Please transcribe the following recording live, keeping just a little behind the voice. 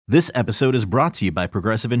This episode is brought to you by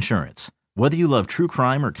Progressive Insurance. Whether you love true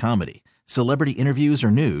crime or comedy, celebrity interviews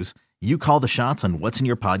or news, you call the shots on what's in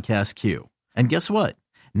your podcast queue. And guess what?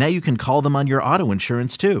 Now you can call them on your auto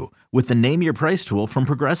insurance too with the Name Your Price tool from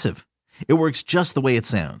Progressive. It works just the way it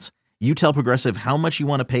sounds. You tell Progressive how much you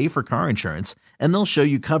want to pay for car insurance, and they'll show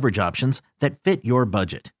you coverage options that fit your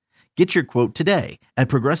budget. Get your quote today at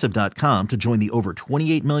Progressive.com to join the over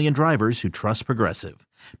 28 million drivers who trust Progressive.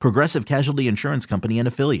 Progressive Casualty Insurance Company and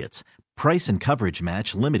Affiliates. Price and coverage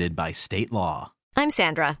match limited by state law. I'm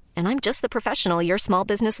Sandra, and I'm just the professional your small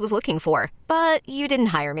business was looking for. But you didn't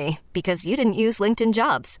hire me because you didn't use LinkedIn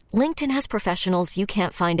Jobs. LinkedIn has professionals you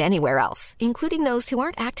can't find anywhere else, including those who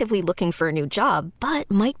aren't actively looking for a new job, but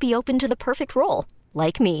might be open to the perfect role,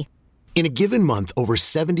 like me. In a given month, over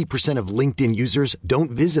 70% of LinkedIn users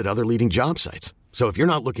don't visit other leading job sites. So if you're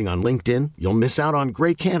not looking on LinkedIn, you'll miss out on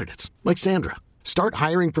great candidates like Sandra. Start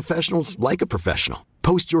hiring professionals like a professional.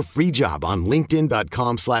 Post your free job on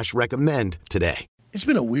linkedin.com/recommend today. It's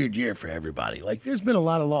been a weird year for everybody. Like, there's been a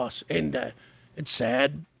lot of loss, and it's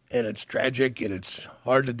sad, and it's tragic, and it's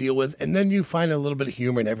hard to deal with. And then you find a little bit of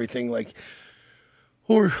humor in everything, like,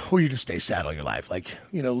 or you just stay sad all your life. Like,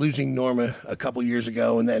 you know, losing Norma a couple years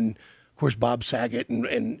ago, and then, of course, Bob Saget and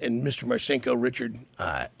Mr. Marcinko, Richard,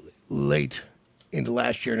 late into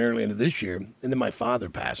last year and early into this year. And then my father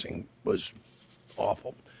passing was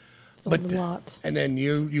awful. It's a lot. And then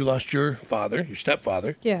you lost your father, your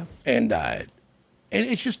stepfather. Yeah. And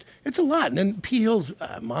it's a lot. And then P. Hill's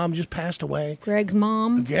mom just passed away. Greg's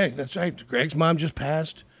mom. Yeah, that's right. Greg's mom just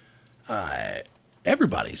passed.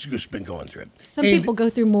 Everybody's just been going through it. Some people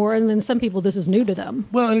go through more, and then some people, this is new to them.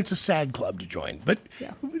 Well, and it's a sad club to join. But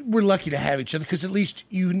we're lucky to have each other because at least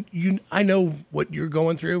I know what you're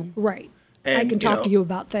going through. Right. And, I can talk to you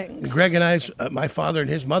about things. Greg and I's, my father and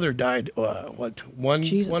his mother died, one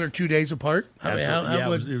or 2 days apart?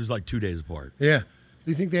 It was like 2 days apart. Yeah. Do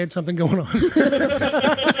you think they had something going on?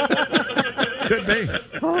 Could be.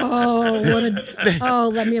 Let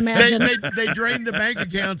me imagine. They drained the bank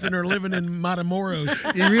accounts and are living in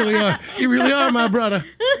Matamoros. You really are. You really are, my brother.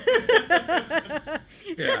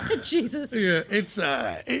 Yeah. Jesus. Yeah. It's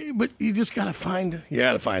but you just gotta find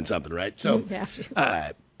something, right? So You have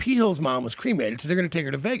to. P. Hill's mom was cremated, so they're going to take her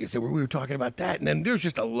to Vegas. We were talking about that, and then there's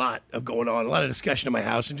just a lot of going on, a lot of discussion in my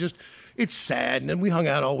house, and just it's sad. And then we hung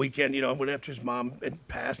out all weekend, after his mom had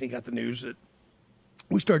passed, and he got the news that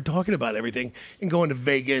we started talking about everything and going to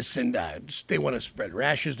Vegas, and they want to spread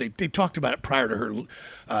rashes. They talked about it prior to her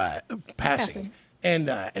passing. And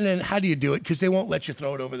then how do you do it? Because they won't let you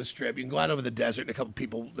throw it over the strip. You can go out over the desert, and a couple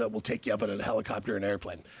people that will take you up in a helicopter or an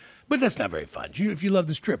airplane. But that's not very fun. If you love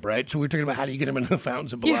the strip, right? So we're talking about how do you get them into the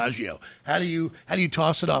fountains of Bellagio? How do you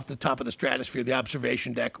toss it off the top of the stratosphere, the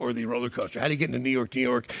observation deck, or the roller coaster? How do you get into New York,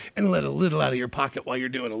 and let a little out of your pocket while you're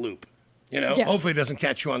doing a loop? Hopefully it doesn't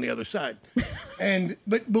catch you on the other side.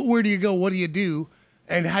 But where do you go? What do you do?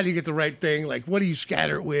 And how do you get the right thing? Like, what do you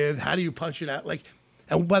scatter it with? How do you punch it out? Like,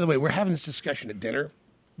 and by the way, we're having this discussion at dinner.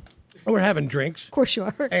 We're having drinks. Of course you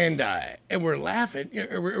are. And we're laughing.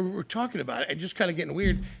 We're talking about it and just kind of getting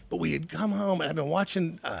weird. But we had come home, and I've been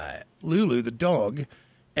watching Lulu, the dog,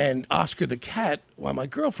 and Oscar, the cat, while my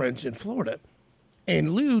girlfriend's in Florida.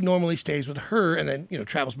 And Lou normally stays with her and then,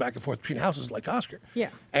 travels back and forth between houses like Oscar. Yeah.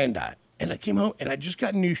 And I came home, and I just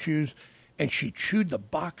got new shoes, and she chewed the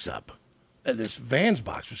box up. This Vans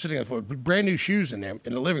box was sitting on the floor with brand new shoes in there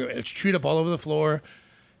in the living room. And it's chewed up all over the floor.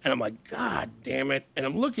 And I'm like, God damn it. And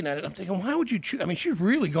I'm looking at it, and I'm thinking, why would you chew? I mean, she's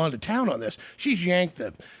really gone to town on this. She's yanked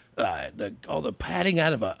all the padding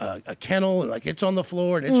out of a kennel, and like it's on the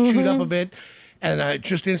floor, and it's chewed up a bit. And I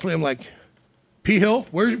just instantly, I'm like, P. Hill,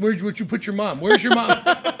 where'd you put your mom? Where's your mom?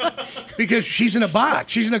 Because she's in a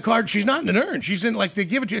box. She's in a card. She's not in an urn. She's in, like, they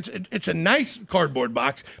give it to you. It's a nice cardboard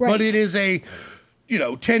box, but it is a,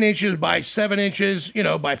 10 inches by 7 inches,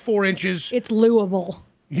 by 4 inches. It's Louable.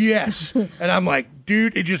 Yes. And I'm like,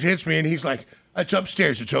 dude, it just hits me. And he's like, it's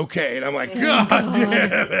upstairs. It's okay. And I'm like, God damn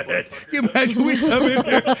it. Can you imagine we come in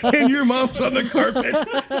there and your mom's on the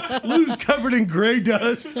carpet? Lou's covered in gray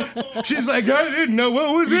dust. She's like, I didn't know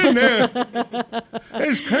what was in there.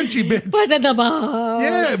 There's crunchy bits. What's in the box?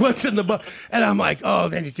 Yeah, what's in the box? And I'm like, oh,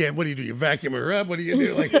 then you can't. What do? You vacuum her up? What do you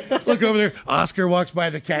do? Like, look over there. Oscar walks by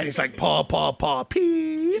the cat. He's like, paw, paw, paw,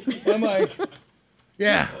 pee. I'm like,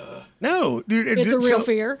 yeah. No, dude. It's a real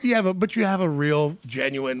fear. Yeah, but you have a real,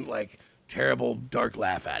 genuine, like, terrible, dark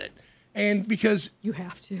laugh at it. And because... You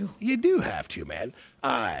have to. You do have to, man.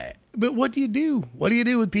 But what do you do? What do you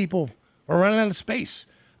do with people? We're running out of space.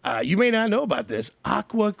 You may not know about this.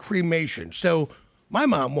 Aqua cremation. So my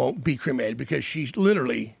mom won't be cremated because she's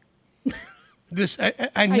literally... This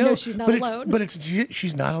I know she's not but alone.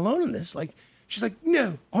 she's not alone in this. Like she's like,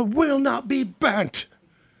 no, I will not be burnt.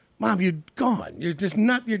 Mom, you're gone. You're just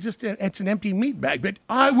not. You're just. It's an empty meat bag. But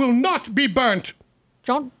I will not be burnt.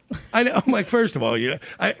 John, I know. I'm like, first of all, and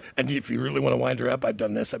if you really want to wind her up, I've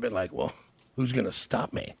done this. I've been like, well, who's gonna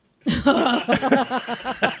stop me?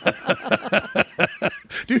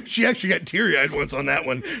 Dude, she actually got teary-eyed once on that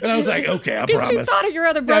one, and I was like, okay, I because you promise. thought of your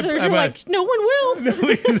other brothers. You're like, no one will. No,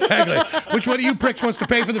 exactly. Which one of you pricks wants to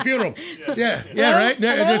pay for the funeral? Yeah, right.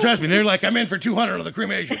 Yeah, trust me. They're like, I'm in for $200 on the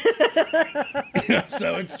cremation.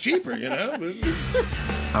 So it's cheaper,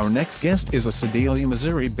 Our next guest is a Sedalia,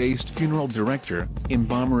 Missouri-based funeral director,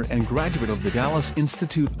 embalmer, and graduate of the Dallas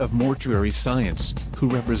Institute of Mortuary Science, who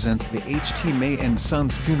represents the H.T. May and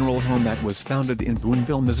Sons Funeral Home that was founded in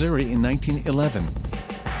Boonville, Missouri in 1911.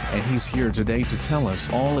 And he's here today to tell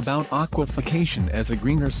us all about aquafication as a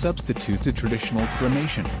greener substitute to traditional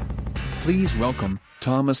cremation. Please welcome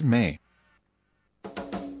Thomas May.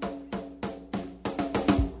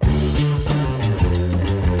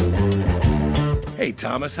 Hey,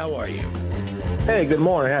 Thomas, how are you? Hey, good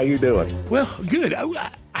morning. How you doing? Well, good.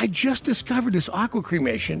 I just discovered this aqua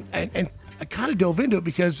cremation, and I kind of dove into it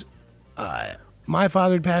because my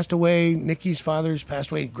father had passed away, Nikki's father's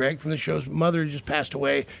passed away, Greg from the show's mother just passed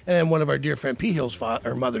away, and then one of our dear friend P. Hill's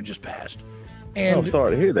mother just passed. And I'm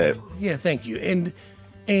sorry to hear that. Yeah, thank you.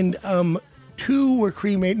 And two were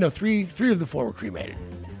cremated. No, three of the four were cremated.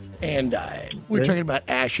 And we were talking about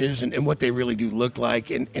ashes and what they really do look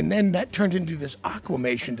like. And then that turned into this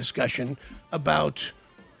aquamation discussion about,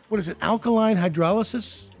 what is it, alkaline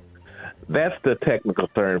hydrolysis? That's the technical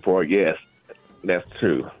term for it. Yes, that's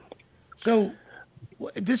true. So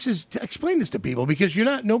explain this to people, because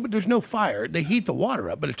there's no fire. They heat the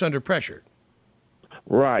water up, but it's under pressure.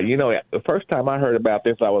 Right. The first time I heard about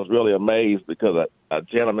this, I was really amazed because a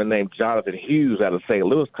gentleman named Jonathan Hughes out of St.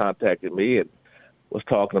 Louis contacted me and was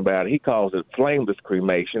talking about, he calls it flameless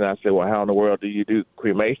cremation. I said, well, how in the world do you do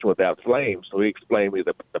cremation without flames? So he explained me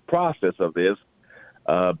the process of this.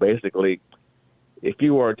 Basically, if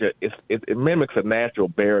you were to, it mimics a natural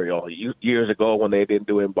burial. Years ago when they didn't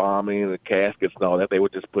do embalming and the caskets and all that, they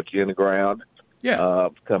would just put you in the ground. Yeah.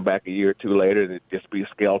 Come back a year or two later and it'd just be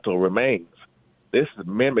skeletal remains. This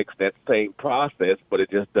mimics that same process, but it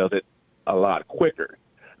just does it a lot quicker.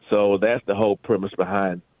 So that's the whole premise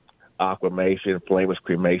behind aquamation, flameless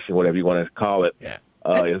cremation, whatever you want to call it. Yeah.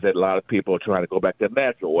 Is that a lot of people are trying to go back to the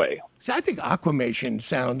natural way. See, I think aquamation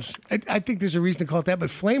sounds, I think there's a reason to call it that, but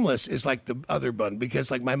flameless is like the other bun, because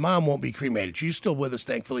like my mom won't be cremated. She's still with us,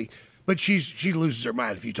 thankfully, but she loses her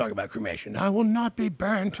mind if you talk about cremation. I will not be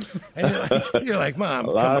burnt. And you're like, Mom. A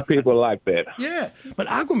lot of people like that. Yeah, but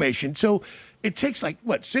aquamation, so it takes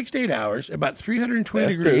 6 to 8 hours, about 320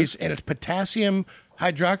 degrees, and it's potassium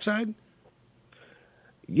hydroxide?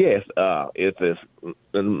 Yes, it's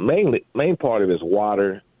the main part of it is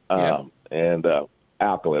water and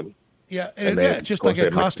alkaline. Yeah, it's just like a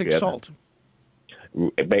caustic salt.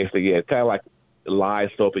 Basically, yeah, it's kind of like lye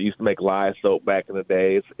soap. It used to make lye soap back in the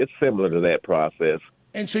day. It's similar to that process.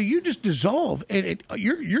 And so you just dissolve, and all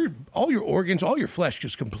your organs, all your flesh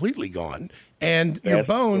is completely gone, and your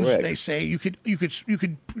bones. Correct. They say you could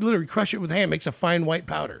literally crush it with a hand. It makes a fine white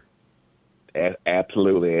powder.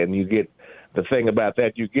 Absolutely, and you get. The thing about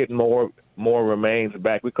that, you get more remains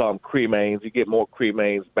back. We call them cremains. You get more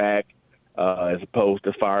cremains back as opposed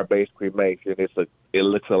to fire-based cremation. It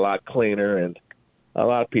looks a lot cleaner, and a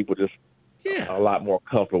lot of people just a lot more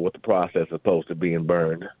comfortable with the process as opposed to being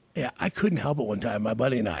burned. Yeah, I couldn't help it one time. My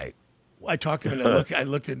buddy and I talked to him,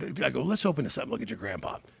 and I go, let's open this up and look at your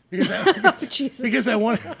grandpa. Because I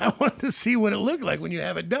wanted to see what it looked like when you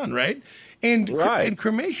have it done, right? And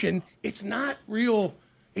cremation, it's not real.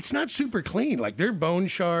 It's not super clean. Like, there are bone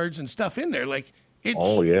shards and stuff in there. Like,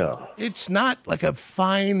 it's not like a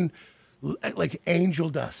fine, like angel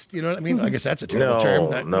dust. You know what I mean? I guess that's a terrible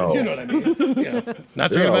term. No. You know what I mean?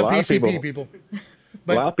 Not talking about PCP people.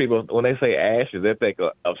 But, a lot of people, when they say ashes, they think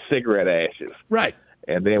of cigarette ashes. Right.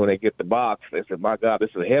 And then when they get the box, they say, my God,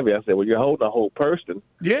 this is heavy. I said, well, you're holding a whole person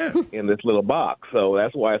in this little box. So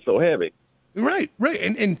that's why it's so heavy. Right,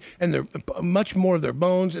 and they're much more of their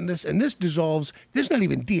bones, and this dissolves. There's not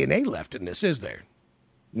even DNA left in this, is there?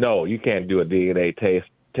 No, you can't do a DNA test.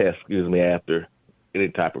 After any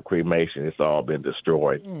type of cremation. It's all been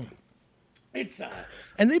destroyed. It's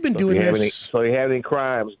and they've been doing this. So you have any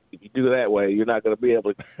crimes? If you do it that way, you're not going to be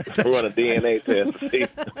able to run a DNA test to see.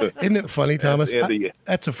 Isn't it funny, Thomas?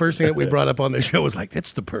 That's the first thing that we brought up on the show. Was like,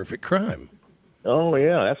 that's the perfect crime. Oh,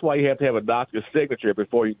 yeah. That's why you have to have a doctor's signature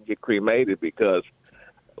before you can get cremated, because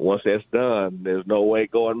once that's done, there's no way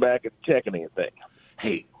going back and checking anything.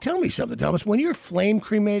 Hey, tell me something, Thomas. When you're flame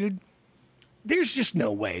cremated, there's just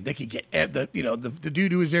no way they could get the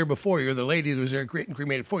dude who was there before you or the lady who was there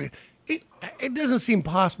cremated for you. It doesn't seem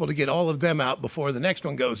possible to get all of them out before the next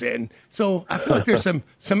one goes in. So I feel like there's some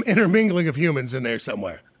intermingling of humans in there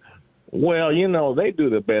somewhere. Well, they do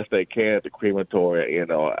the best they can at the crematory. As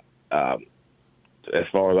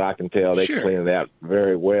far as I can tell, they clean it out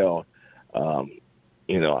very well. I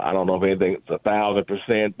don't know if anything's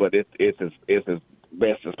 1,000%, but it's as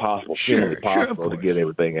best as possible, humanly possible to get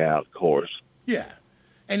everything out, of course. Yeah.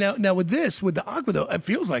 And now with the aqua, though, it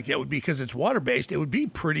feels like it would be, because it's water-based, it would be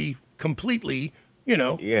pretty completely,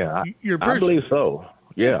 Yeah, your I person. believe so.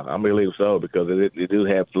 Yeah, I believe so, because it do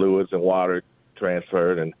have fluids and water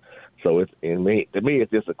transferred, and so to me,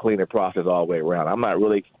 it's just a cleaner process all the way around. I'm not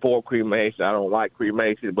really for cremation. I don't like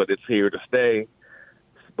cremation, but it's here to stay.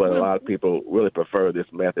 But a lot of people really prefer this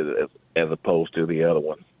method as opposed to the other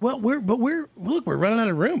one. Well, we're running out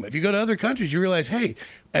of room. If you go to other countries, you realize, hey,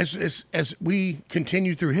 as we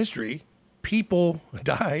continue through history, people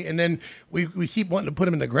die, and then we keep wanting to put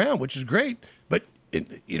them in the ground, which is great. But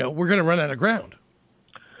we're going to run out of ground.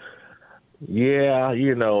 Yeah,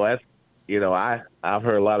 that's. I've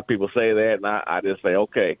heard a lot of people say that, and I just say,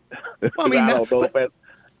 okay. Well, I mean, not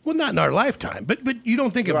in our lifetime, but you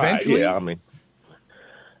don't think eventually? Yeah, I mean,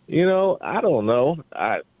 I don't know.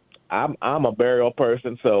 I'm a burial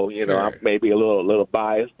person, so I'm maybe a little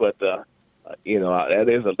biased, but that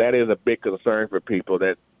is a big concern for people.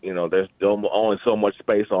 That there's only so much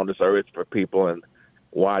space on this earth for people, and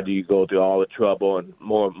why do you go through all the trouble and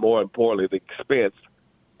more importantly the expense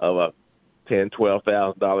of a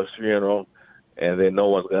 $10,000-$12,000 funeral, and then no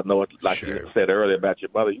one's gonna know it, like you said earlier about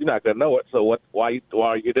your mother. You're not gonna know it, so why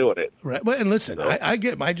are you doing it? Right. Well, and listen, so, I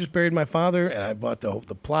just buried my father, and I bought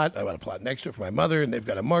the plot. I bought a plot next to it for my mother, and they've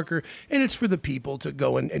got a marker, and it's for the people to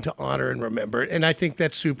go and to honor and remember. And I think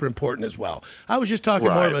that's super important as well. I was just talking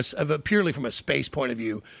more of a purely from a space point of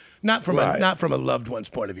view. Not from a loved one's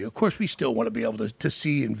point of view. Of course, we still want to be able to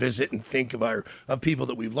see and visit and think of people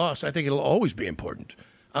that we've lost. I think it'll always be important.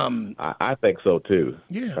 I think so too.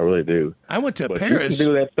 Yeah, I really do. I went to You Paris. can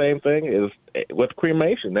do that same thing with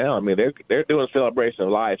cremation now. I mean, they're doing a celebration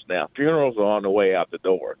of life now. Funerals are on the way out the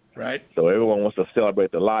door. Right. So everyone wants to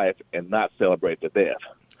celebrate the life and not celebrate the death.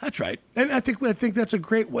 That's right, and I think that's a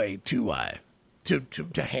great way to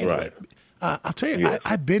handle it. I'll tell you,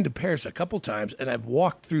 I've been to Paris a couple times, and I've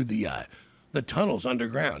walked through the tunnels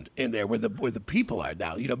underground in there where the people are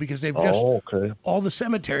now, because they've just all the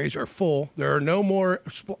cemeteries are full. There are no more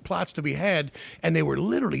plots to be had, and they were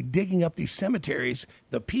literally digging up these cemeteries,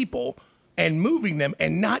 the people, and moving them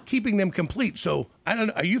and not keeping them complete. So I don't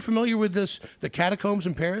know. Are you familiar with the catacombs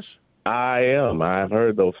in Paris? I am. I've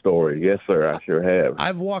heard those stories. Yes, sir. I sure have.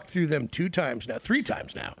 I've walked through them 3 times now,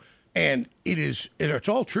 and it's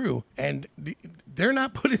all true. And they're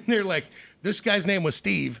not put in there like this guy's name was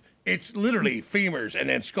Steve. It's literally femurs and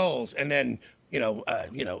then skulls and then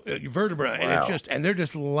vertebra, and and they're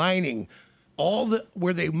just lining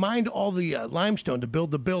where they mined all the limestone to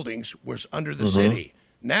build the buildings was under the city.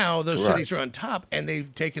 Now those cities are on top, and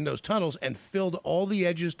they've taken those tunnels and filled all the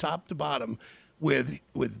edges top to bottom with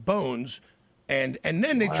bones, and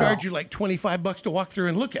then they charge you like $25 to walk through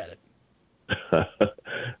and look at it.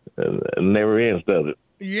 It never ends, does it?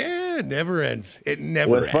 Yeah, it never ends. It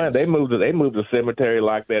never ends. Funny. They moved a cemetery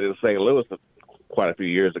like that in St. Louis quite a few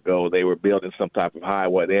years ago. They were building some type of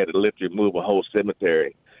highway. They had to literally move a whole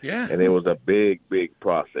cemetery. Yeah, and it was a big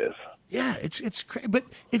process. Yeah, it's crazy. But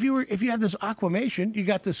if you have this aquamation, you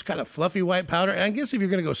got this kind of fluffy white powder, and I guess if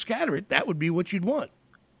you're going to go scatter it, that would be what you'd want.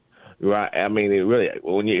 Right. I mean, it really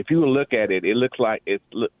if you look at it, it looks like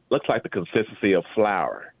the consistency of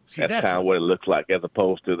flour. See, that's kind of what it looks like, as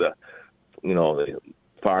opposed to the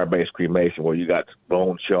fire-based cremation where you got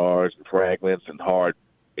bone shards and fragments and hard.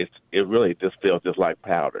 It really just feels just like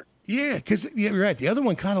powder. Yeah, because you're right. The other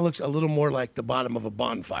one kind of looks a little more like the bottom of a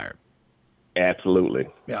bonfire. Absolutely.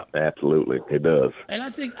 Yeah. Absolutely. It does. And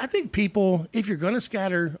I think people, if you're going to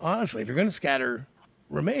scatter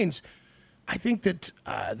remains, I think that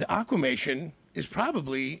the aquamation is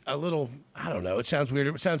probably a little, I don't know, it sounds weird.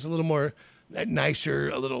 It sounds a little more nicer,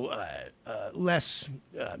 a little less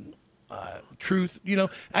truth. We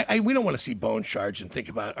don't want to see bone shards and think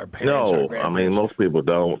about our parents or our grandparents. I mean, most people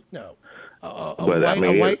don't. No.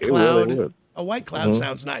 A white cloud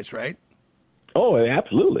sounds nice, right? Oh,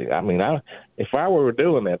 absolutely. I mean, if I were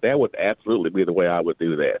doing that would absolutely be the way I would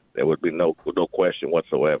do that. There would be no question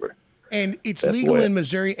whatsoever. And it's legal in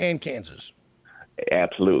Missouri and Kansas.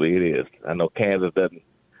 Absolutely, it is. I know Kansas doesn't.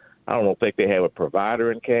 I don't think they have a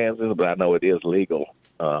provider in Kansas, but I know it is legal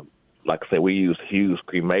like I said, we use Hughes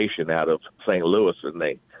Cremation out of St. Louis, and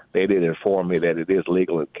they did inform me that it is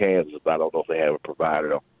legal in Kansas, but I don't know if they have a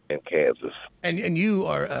provider in Kansas. And you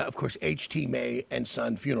are, of course, H.T. May and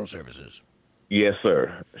Son Funeral Services. Yes,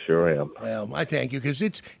 sir. Sure am. Well, I thank you, because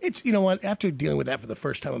it's you know what, after dealing with that for the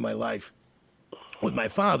first time in my life with my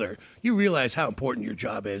father, you realize how important your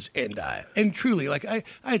job is. And truly, like, I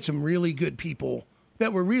had some really good people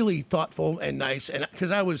that were really thoughtful and nice, and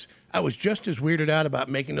because I was just as weirded out about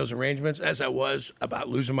making those arrangements as I was about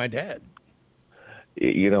losing my dad.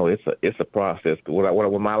 You know, it's a process. When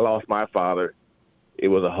I lost my father, it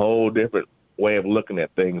was a whole different way of looking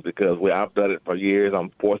at things, because I've done it for years.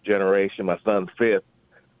 I'm fourth generation. My son's fifth.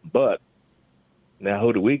 But now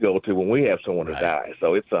who do we go to when we have someone to die?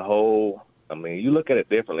 So it's a whole, I mean, you look at it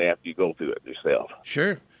differently after you go through it yourself.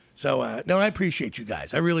 Sure. So, no, I appreciate you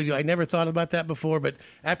guys. I really do. I never thought about that before, but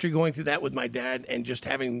after going through that with my dad and just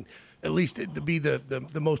having at least it to be the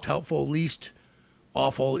most helpful, least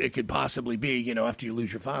awful it could possibly be, you know, after you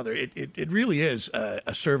lose your father, it really is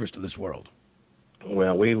a service to this world.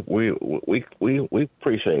 Well, we appreciate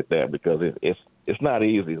that, because it's not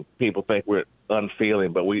easy. People think we're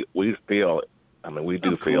unfeeling, but we feel it. I mean, we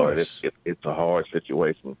do feel it. It's a hard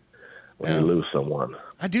situation when you lose someone.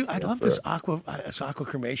 I do. I love this aqua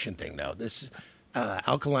cremation thing, though. This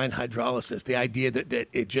alkaline hydrolysis, the idea that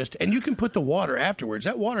it just, and you can put the water afterwards.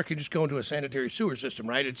 That water can just go into a sanitary sewer system,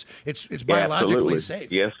 right? It's biologically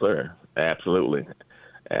safe. Yes, sir. Absolutely.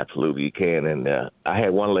 You can. And I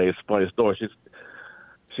had one lady, funny story.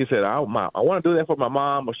 She said, I want to do that for my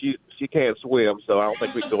mom, but she can't swim, so I don't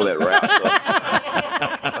think we can go that route. So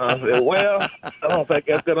I said, well, I don't think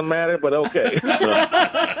that's going to matter, but okay.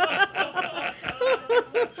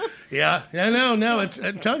 Yeah, no.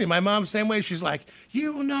 I'm telling you, my mom's the same way. She's like,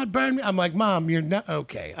 you will not burn me. I'm like, Mom, you're not.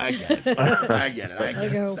 Okay, I get it. I get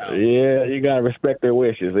it. So. Yeah, you got to respect their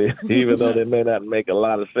wishes, even though they may not make a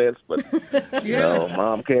lot of sense. But, you know,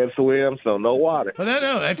 Mom can't swim, so no water. Well,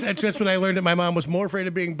 no, that's when I learned that my mom was more afraid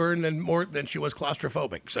of being burned than she was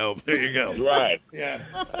claustrophobic. So there you go. Right. Yeah.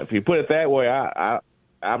 If you put it that way,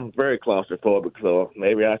 I'm very claustrophobic, so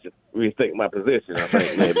maybe I should rethink my position, I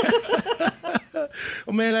think, maybe.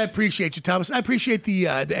 Well, man, I appreciate you, Thomas. I appreciate the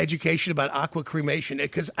education about aqua cremation,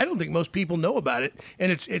 because I don't think most people know about it,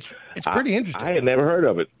 and it's pretty interesting. I had never heard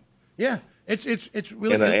of it. Yeah, it's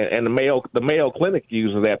really. And the Mayo Clinic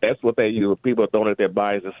uses that. That's what they use. People donate their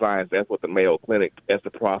bodies to science. That's what the Mayo Clinic. That's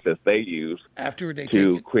the process they use after they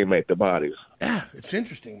cremate the bodies. Yeah, it's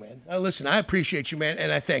interesting, man. Listen, I appreciate you, man,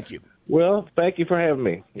 and I thank you. Well, thank you for having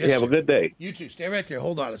me. Yes, you have a good day. You too. Stay right there.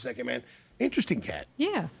 Hold on a second, man. Interesting cat.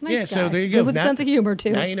 Yeah, nice guy. So there you go. Good with a sense of humor, too.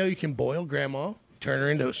 Now you know you can boil Grandma, turn her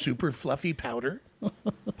into a super fluffy powder,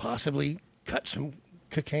 possibly cut some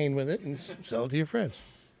cocaine with it, and sell it to your friends.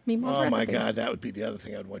 Meema's my recipe. God, that would be the other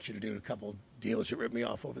thing I'd want you to do. A couple dealers that ripped me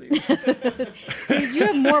off over the years. See, you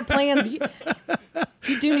have more plans. You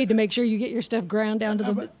do need to make sure you get your stuff ground down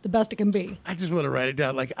to the best it can be. I just want to write it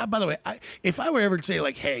down. Like, by the way, if I were ever to say,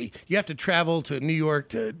 like, hey, you have to travel to New York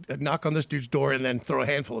to knock on this dude's door and then throw a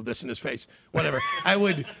handful of this in his face, whatever, I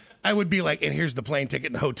would be like, and here's the plane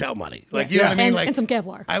ticket and hotel money. Like, you know what I mean? Like, and some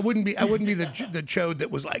Kevlar. I wouldn't be the chode that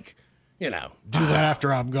was like, you know, do that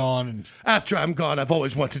after I'm gone. After I'm gone, I've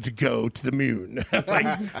always wanted to go to the moon.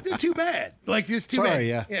 Like, too bad. Like, just too bad. Sorry,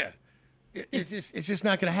 yeah. It's just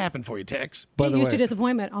not going to happen for you, Tex. Get used to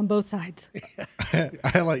disappointment on both sides.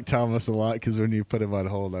 I like Thomas a lot, because when you put him on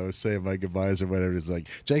hold, I was saying my goodbyes or whatever. It's like,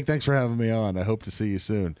 Jake, thanks for having me on. I hope to see you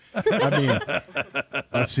soon. I mean,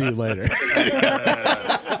 I'll see you later.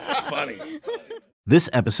 Funny.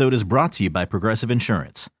 This episode is brought to you by Progressive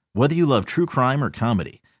Insurance. Whether you love true crime or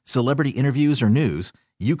comedy, celebrity interviews or news,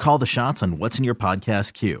 you call the shots on what's in your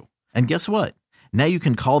podcast queue. And guess what? Now you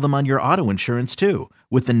can call them on your auto insurance too,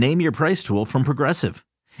 with the Name Your Price tool from Progressive.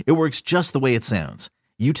 It works just the way it sounds.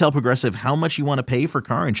 You tell Progressive how much you want to pay for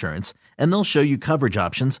car insurance, and they'll show you coverage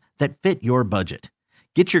options that fit your budget.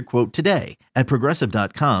 Get your quote today at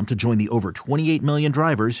Progressive.com to join the over 28 million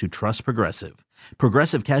drivers who trust Progressive.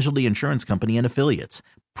 Progressive Casualty Insurance Company and Affiliates.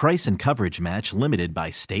 Price and coverage match limited by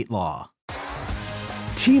state law.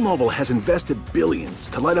 T-Mobile has invested billions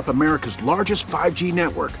to light up America's largest 5G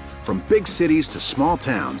network, from big cities to small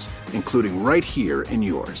towns, including right here in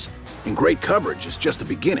yours. And great coverage is just the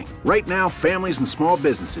beginning. Right now, families and small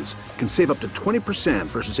businesses can save up to 20%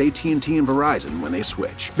 versus AT&T and Verizon when they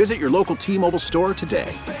switch. Visit your local T-Mobile store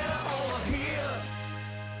today.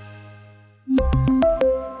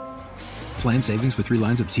 Plan savings with 3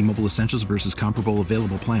 lines of T-Mobile Essentials versus comparable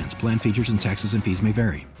available plans. Plan features and taxes and fees may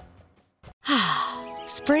vary.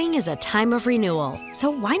 Spring is a time of renewal,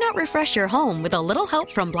 so why not refresh your home with a little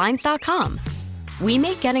help from Blinds.com? We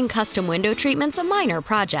make getting custom window treatments a minor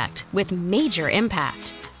project with major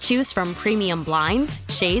impact. Choose from premium blinds,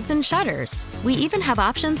 shades, and shutters. We even have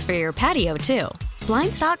options for your patio, too.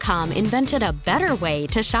 Blinds.com invented a better way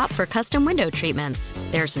to shop for custom window treatments.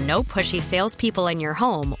 There's no pushy salespeople in your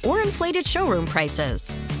home or inflated showroom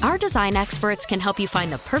prices. Our design experts can help you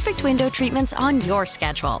find the perfect window treatments on your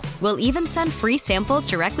schedule. We'll even send free samples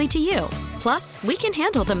directly to you. Plus, we can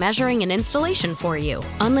handle the measuring and installation for you.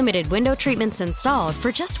 Unlimited window treatments installed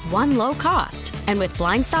for just one low cost. And with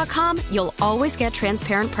Blinds.com, you'll always get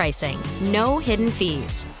transparent pricing. No hidden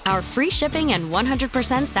fees. Our free shipping and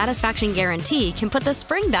 100% satisfaction guarantee can put the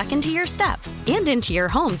spring back into your step and into your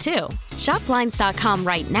home, too. Shop Blinds.com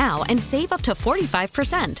right now and save up to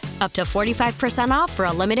 45%. Up to 45% off for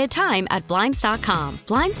a limited time at Blinds.com.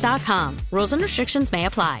 Blinds.com. Rules and restrictions may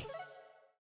apply.